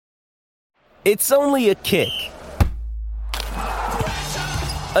It's only a kick,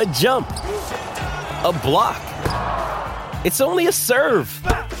 a jump, a block. It's only a serve.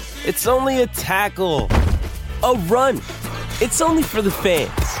 It's only a tackle, a run. It's only for the fans.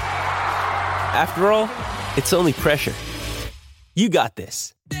 After all, it's only pressure. You got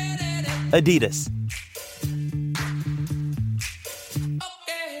this. Adidas.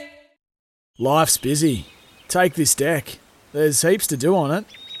 Life's busy. Take this deck. There's heaps to do on it,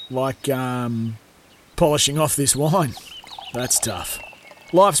 like polishing off this wine. That's tough.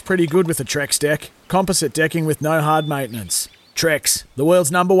 Life's pretty good with a Trex deck. Composite decking with no hard maintenance. Trex, the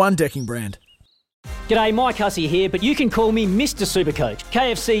world's #1 decking brand. G'day, Mike Hussey here, but you can call me Mr. Supercoach.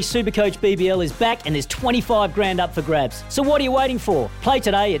 KFC Supercoach BBL is back and there's 25 grand up for grabs. So what are you waiting for? Play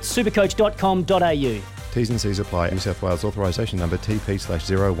today at supercoach.com.au. T's and C's apply. New South Wales authorisation number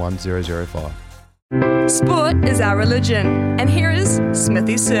TP/01005. Sport is our religion, and here is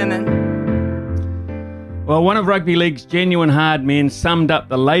Smithy's sermon. Well, one of rugby league's genuine hard men summed up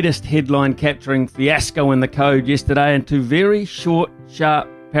the latest headline-capturing fiasco in the code yesterday into very short, sharp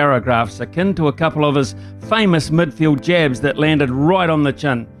paragraphs akin to a couple of his famous midfield jabs that landed right on the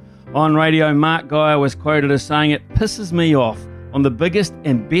chin. On radio, Mark Geyer was quoted as saying, "It pisses me off. On the biggest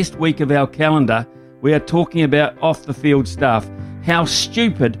and best week of our calendar, we are talking about off-the-field stuff. How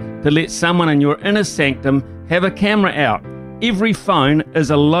stupid to let someone in your inner sanctum have a camera out. Every phone is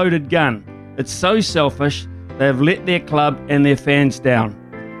a loaded gun. It's so selfish. They have let their club and their fans down."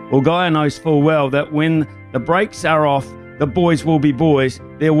 Well, Geyer knows full well that when the brakes are off, the boys will be boys,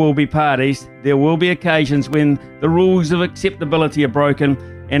 there will be parties, there will be occasions when the rules of acceptability are broken,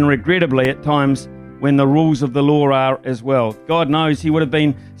 and regrettably at times when the rules of the law are as well. God knows he would have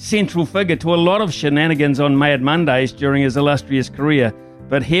been central figure to a lot of shenanigans on Mad Mondays during his illustrious career,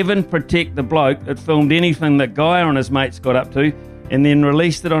 but heaven protect the bloke that filmed anything that Geyer and his mates got up to and then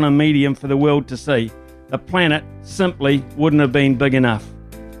released it on a medium for the world to see. The planet simply wouldn't have been big enough.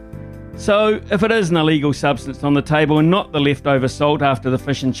 So, if it is an illegal substance on the table and not the leftover salt after the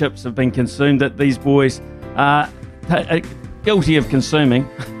fish and chips have been consumed that these boys are guilty of consuming,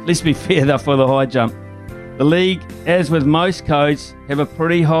 let's be fair, they're for the high jump. The league, as with most codes, have a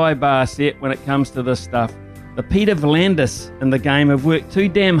pretty high bar set when it comes to this stuff. The Peter V'landys in the game have worked too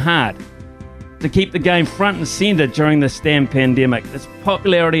damn hard to keep the game front and centre during this damn pandemic. Its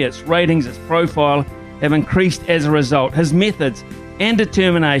popularity, its ratings, its profile have increased as a result. His methods and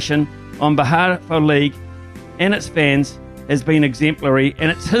determination on behalf of the league and its fans has been exemplary, and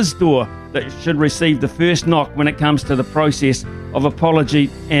it's his door that should receive the first knock when it comes to the process of apology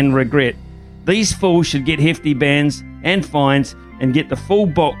and regret. These fools should get hefty bans and fines and get the full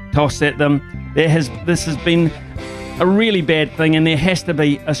book tossed at them. This has been a really bad thing, and there has to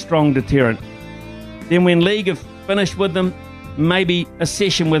be a strong deterrent. Then when league have finished with them, maybe a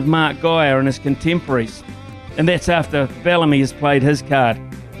session with Mark Geyer and his contemporaries, and that's after Bellamy has played his card.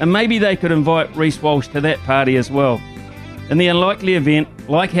 And maybe they could invite Reece Walsh to that party as well. In the unlikely event,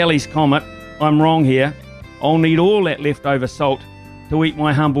 like Halley's Comet, I'm wrong here, I'll need all that leftover salt to eat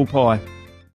my humble pie.